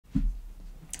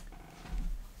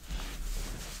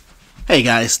Hey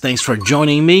guys, thanks for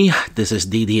joining me. This is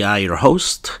DDI, your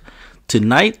host.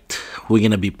 Tonight, we're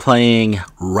gonna be playing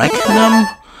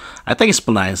Reknum. I think it's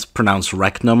pronounced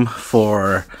Reknum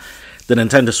for the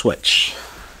Nintendo Switch.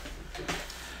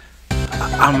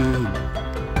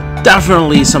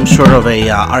 Definitely some sort of a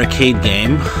arcade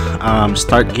game.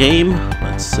 Start game.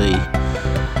 Let's see.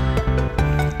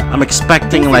 I'm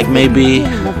expecting like maybe.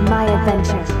 Of my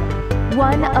adventure,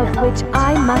 one of which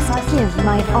I must give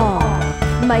my all.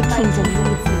 My kingdom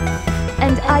needs me,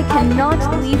 and I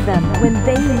cannot leave them when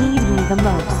they need me the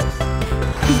most.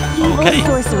 The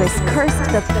evil sorceress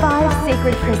cursed the 5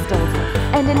 sacred crystals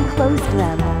and enclosed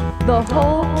them, the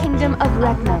whole kingdom of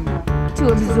Reknum, to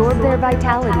absorb their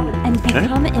vitality and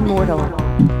become immortal.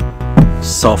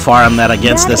 So far, I'm not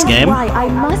against this game. That is why I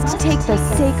must take the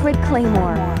sacred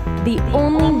claymore, the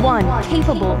only one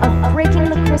capable of breaking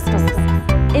the crystals,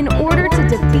 in order to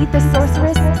defeat the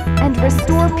sorceress and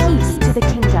restore peace to the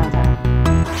kingdom.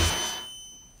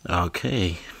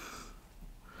 Okay.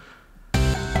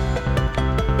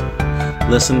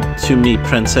 Listen to me,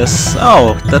 princess.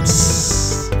 Oh,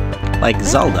 that's like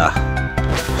Zelda.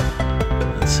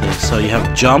 Let's see. So you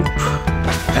have jump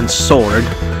and sword.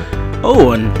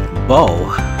 Oh, and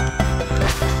bow.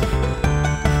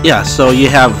 Yeah, so you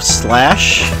have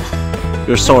slash,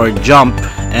 your sword, jump,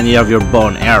 and you have your bow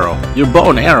and arrow. Your bow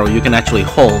and arrow you can actually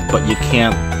hold, but you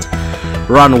can't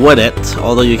run with it,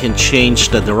 although you can change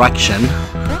the direction.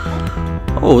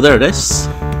 Oh, there it is.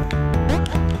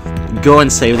 Go and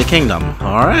save the kingdom.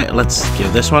 Alright, let's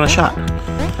give this one a shot.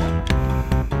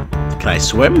 Can I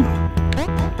swim?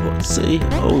 Let's see.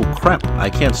 Oh, crap. I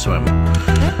can't swim.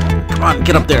 Come on,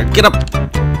 get up there. Get up.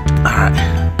 Alright.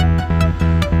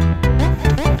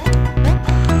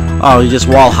 Oh, you just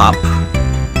wall hop.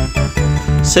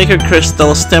 Sacred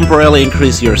crystals temporarily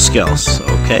increase your skills.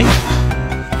 Okay.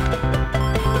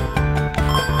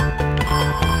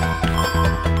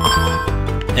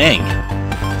 Dang.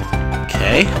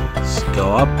 Okay, let's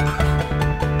go up.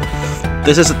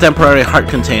 This is a temporary heart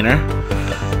container.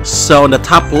 So in the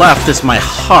top left is my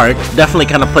heart. Definitely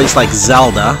kind of plays like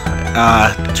Zelda.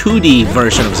 2D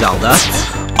version of Zelda.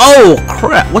 Oh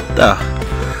crap! What the?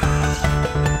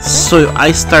 So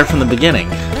I start from the beginning.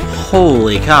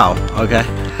 Holy cow. Okay.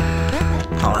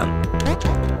 Hold on.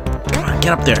 Come on,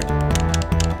 get up there.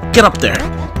 Get up there.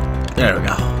 There we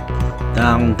go.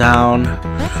 Down, down.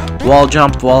 Wall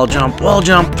jump, wall jump, wall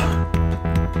jump.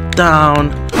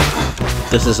 Down.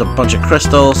 This is a bunch of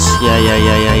crystals. Yeah.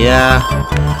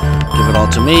 Give it all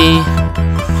to me.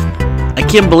 I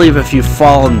can't believe if you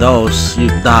fall in those, you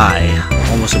die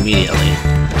almost immediately.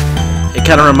 It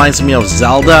kind of reminds me of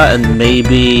Zelda and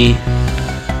maybe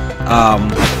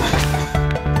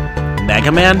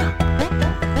Mega Man?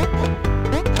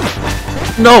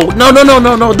 No,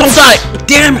 don't die!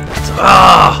 Damn it!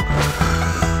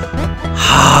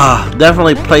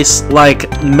 Definitely plays like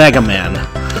Mega Man.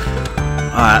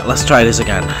 Alright, let's try this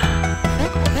again.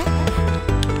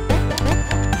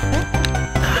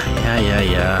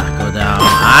 Yeah. Go down.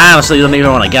 I honestly don't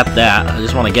even want to get that. I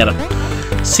just want to get it.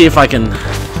 See if I can.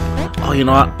 Oh, you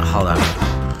know what? Hold on.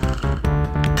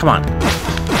 Come on.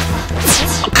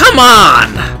 Oh, come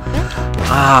on!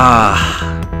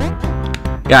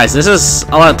 Guys, this is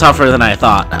a lot tougher than I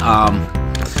thought.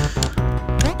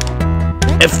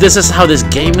 If this is how this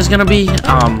game is gonna be,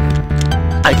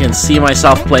 I can see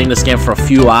myself playing this game for a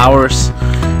few hours,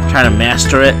 trying to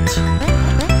master it.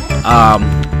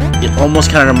 It almost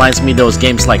kind of reminds me of those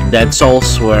games like Dead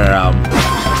Souls, where,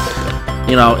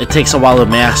 you know, it takes a while to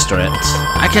master it.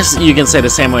 I guess you can say the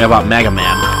same way about Mega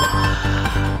Man.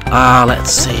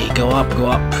 Let's see. Go up.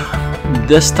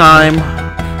 This time...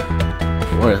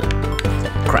 Where?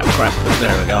 Crap.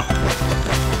 There we go.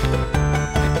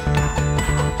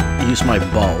 Use my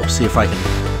bow. See if I can...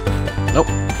 Nope.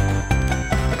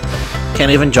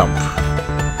 Can't even jump.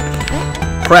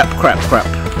 Crap.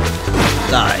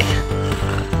 Die.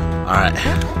 Alright.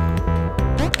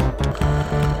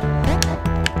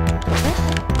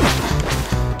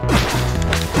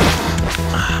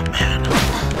 Man.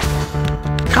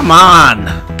 Come on!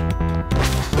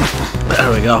 There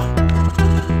we go.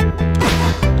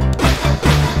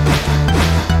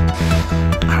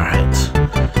 Alright.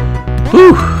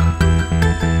 Whew!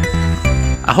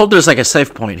 I hope there's like a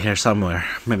save point here somewhere.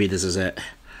 Maybe this is it.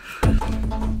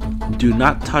 Do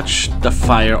not touch the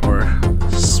fire or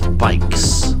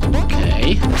spikes.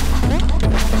 Okay.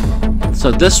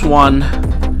 So this one,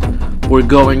 we're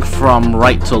going from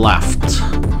right to left.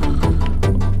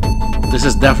 This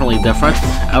is definitely different.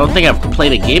 I don't think I've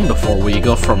played a game before where you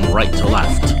go from right to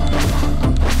left.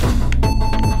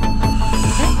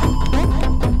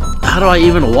 How do I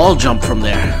even wall jump from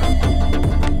there?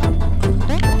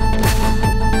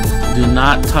 Do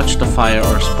not touch the fire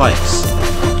or spikes.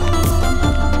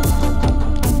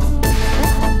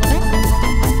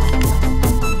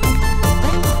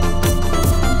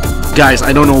 Guys,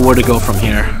 I don't know where to go from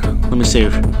here. Let me see.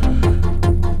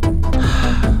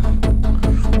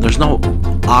 There's no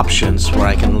options where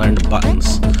I can learn the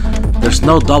buttons. There's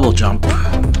no double jump.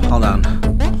 Hold on.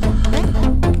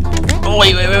 Oh,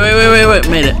 wait.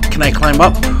 Made it. Can I climb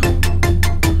up?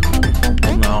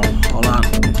 No. Hold on.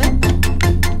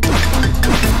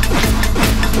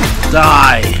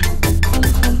 Die.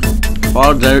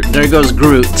 Oh, there goes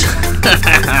Groot.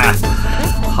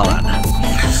 Hold on.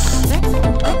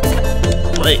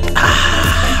 Wait.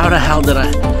 How the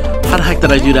heck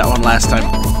did I do that one last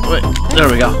time? Wait. There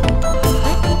we go.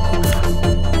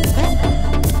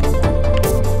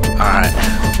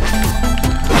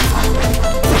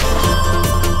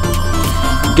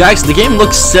 Guys, the game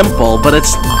looks simple, but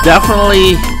it's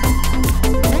definitely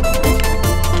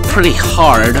pretty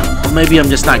hard. Or maybe I'm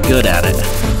just not good at it.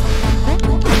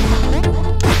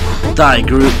 Die,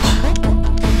 Groot.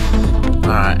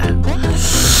 Alright.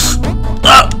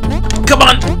 Ah! Come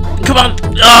on! Come on!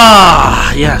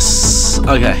 Ah! Yes!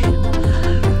 Okay.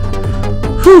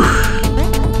 Whew.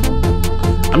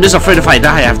 I'm just afraid if I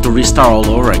die, I have to restart all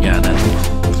over again. And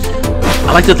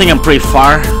I like to think I'm pretty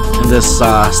far in this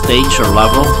stage or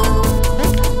level.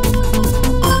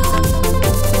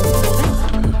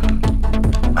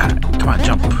 Alright, come on,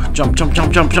 jump.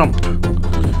 Jump.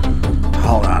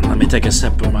 Hold on, let me take a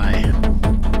sip of my...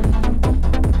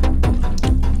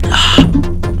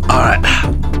 Alright.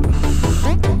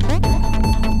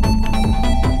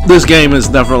 This game is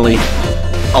definitely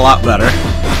a lot better.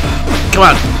 Come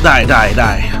on, die.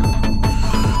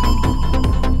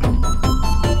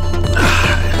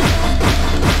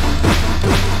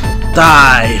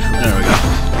 Die! There we go.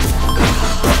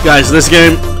 Guys, this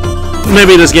game...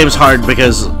 Maybe this game's hard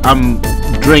because I'm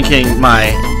drinking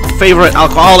my favorite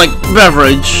alcoholic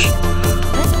beverage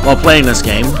while playing this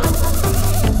game.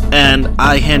 And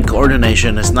eye-hand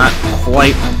coordination is not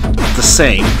quite the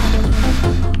same.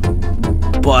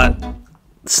 But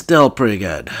still pretty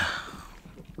good.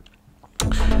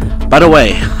 By the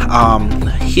way,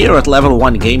 here at Level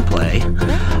 1 Gameplay,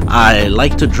 I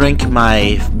like to drink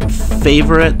my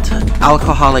favorite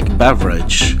alcoholic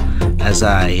beverage as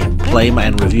I play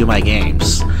and review my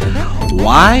games.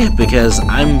 Why? Because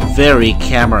I'm very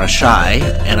camera shy,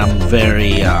 and I'm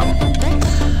very,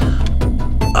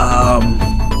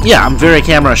 I'm very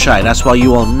camera shy. That's why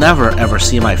you will never ever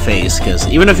see my face, because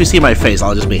even if you see my face,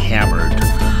 I'll just be hammered.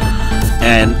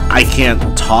 And I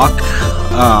can't talk,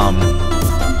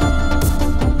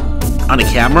 on a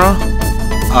camera,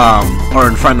 or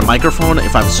in front of the microphone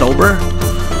if I'm sober.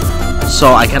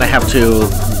 So I kind of have to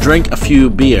drink a few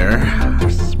beer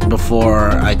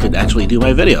before I could actually do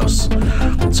my videos.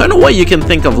 So in a way you can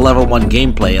think of Level 1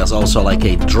 Gameplay as also like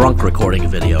a drunk recording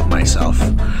video of myself.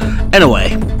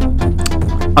 Anyway,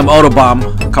 I'm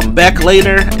Autobomb. Come back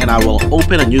later and I will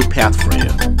open a new path for you.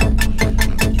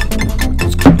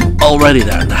 Alrighty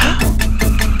then.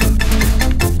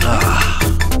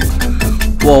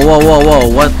 Whoa,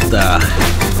 what the?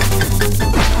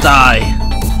 Die.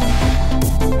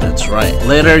 That's right.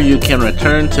 Later you can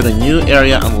return to the new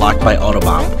area unlocked by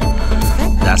Autobomb.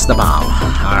 That's the bomb.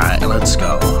 Alright, let's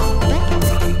go.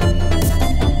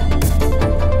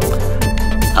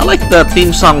 I like the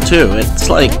theme song too. It's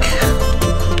like...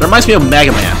 It reminds me of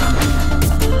Mega Man.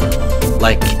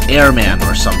 Like Airman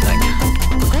or something.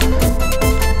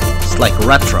 It's like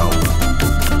retro.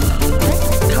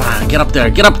 Come on, get up there,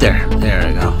 get up there. There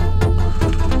we go.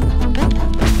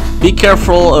 Be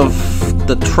careful of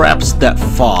the traps that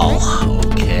fall.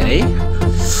 Okay.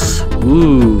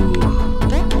 Ooh.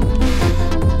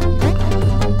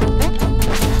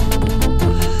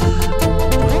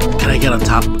 Can I get on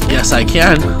top? Yes, I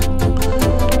can.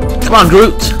 Come on,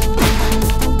 Groot.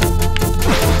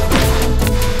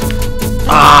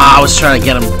 Ah, I was trying to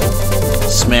get him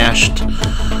smashed.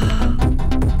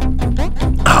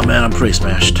 Oh man, I'm pretty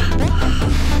smashed.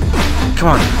 Come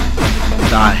on.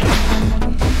 Die.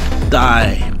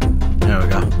 Die. There we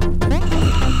go.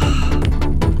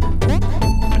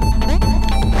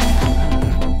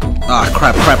 Ah,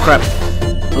 crap.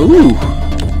 Ooh.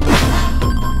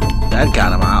 That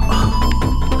got him out.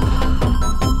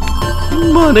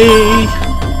 Money.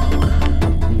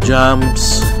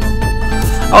 Jumps.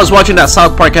 I was watching that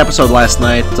South Park episode last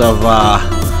night of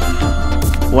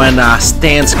when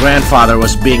Stan's grandfather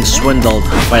was being swindled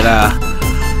by the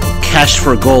Cash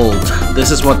for Gold. This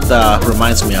is what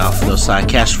reminds me of those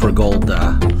Cash for Gold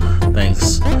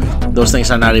things. Those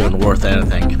things are not even worth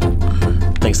anything.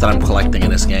 Things that I'm collecting in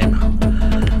this game.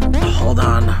 hold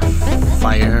on.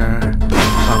 Fire.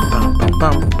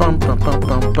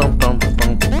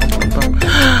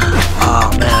 Oh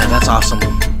man, that's awesome.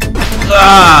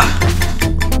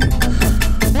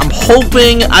 I'm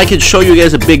hoping I can show you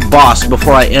guys a big boss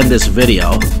before I end this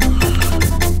video.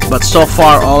 But so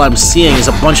far, all I'm seeing is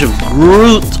a bunch of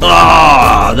Groot.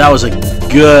 Oh, that was a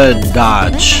good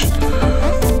dodge.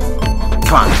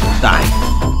 Come on, die.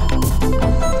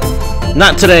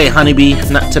 Not today, honeybee.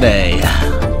 Not today.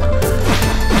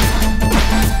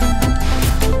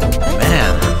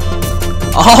 Man.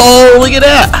 Oh, look at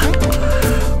that.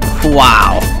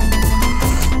 Wow.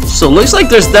 So it looks like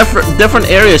there's different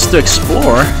areas to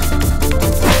explore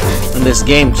in this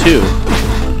game too.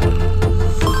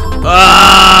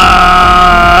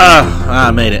 I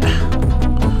made it.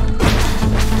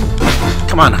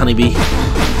 Come on, honeybee.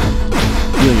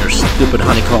 You and your stupid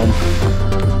honeycomb.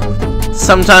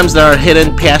 Sometimes there are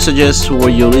hidden passages where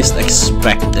you least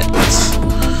expect it.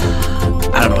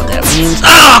 I don't know what that means.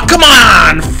 Oh, come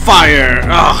on! Fire!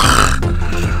 Ugh.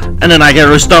 And then I get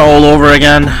restart all over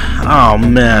again. Oh,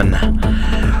 man.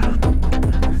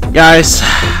 Guys,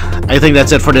 I think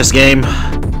that's it for this game.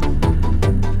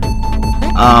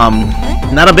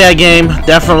 Not a bad game.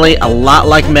 Definitely a lot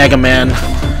like Mega Man.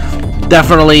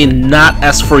 Definitely not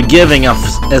as forgiving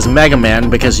as Mega Man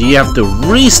because you have to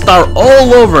restart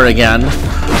all over again.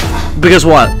 Because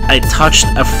what? I touched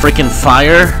a freaking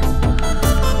fire?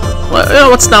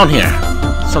 What's down here?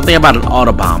 Something about an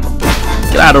Autobomb.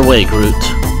 Get out of the way, Groot.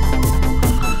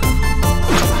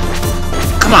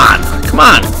 Come on! Come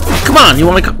on! Come on! You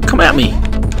wanna come at me?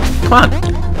 Come on!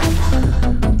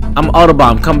 I'm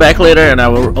Autobomb. Come back later and I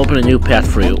will open a new path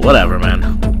for you. Whatever, man.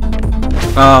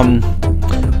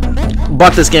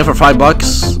 Bought this game for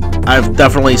 $5. I've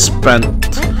definitely spent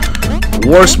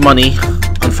worse money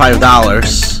on $5.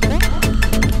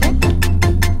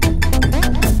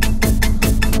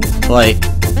 Like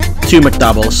 2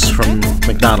 McDoubles from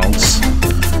McDonald's.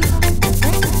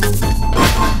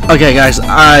 Okay, guys,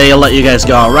 I'll let you guys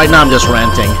go. Right now I'm just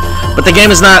ranting. But the game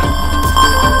is not...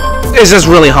 It's just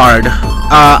really hard.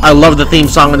 I love the theme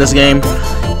song in this game.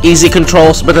 Easy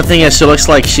controls, but the thing is, she looks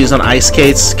like she's on ice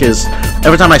skates, because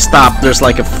every time I stop, there's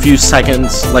like a few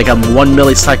seconds, like a 1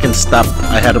 millisecond step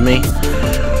ahead of me.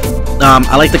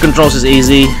 I like the controls is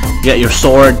easy. You get your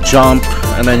sword, jump,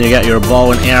 and then you get your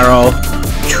bow and arrow.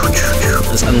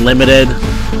 It's unlimited,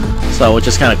 so which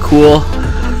is kind of cool.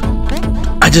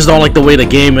 I just don't like the way the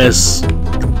game is.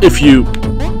 If you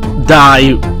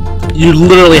die, you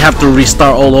literally have to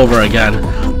restart all over again.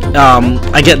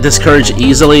 I get discouraged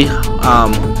easily, you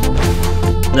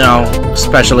know,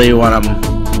 especially when I'm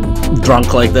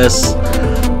drunk like this.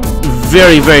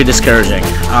 Very, very discouraging.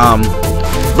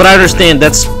 But I understand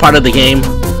that's part of the game.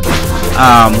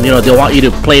 You know, they want you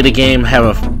to play the game, have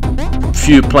a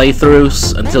few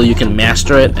playthroughs until you can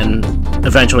master it and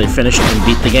eventually finish it and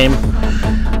beat the game.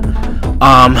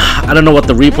 I don't know what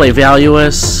the replay value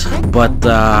is, but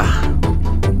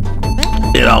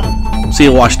you know, see,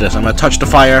 watch this. I'm gonna touch the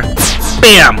fire.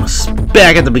 Bam!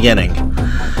 Back at the beginning.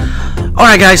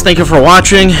 Alright guys, thank you for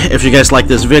watching. If you guys like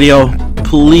this video,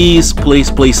 please,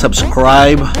 please, please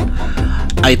subscribe.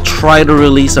 I try to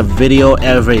release a video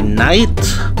every night.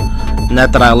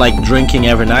 Not that I like drinking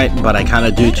every night, but I kind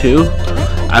of do too.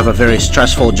 I have a very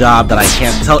stressful job that I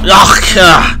can't tell.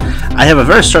 I have a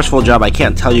very stressful job. I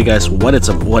can't tell you guys what it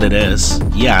is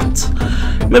yet.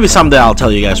 Maybe someday I'll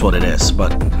tell you guys what it is,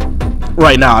 but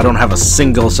right now I don't have a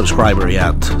single subscriber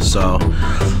yet. So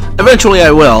eventually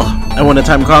I will, and when the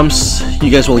time comes, you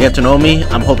guys will get to know me.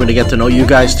 I'm hoping to get to know you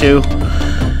guys too.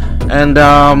 And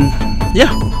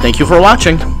yeah, thank you for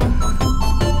watching.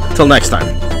 Till next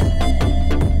time.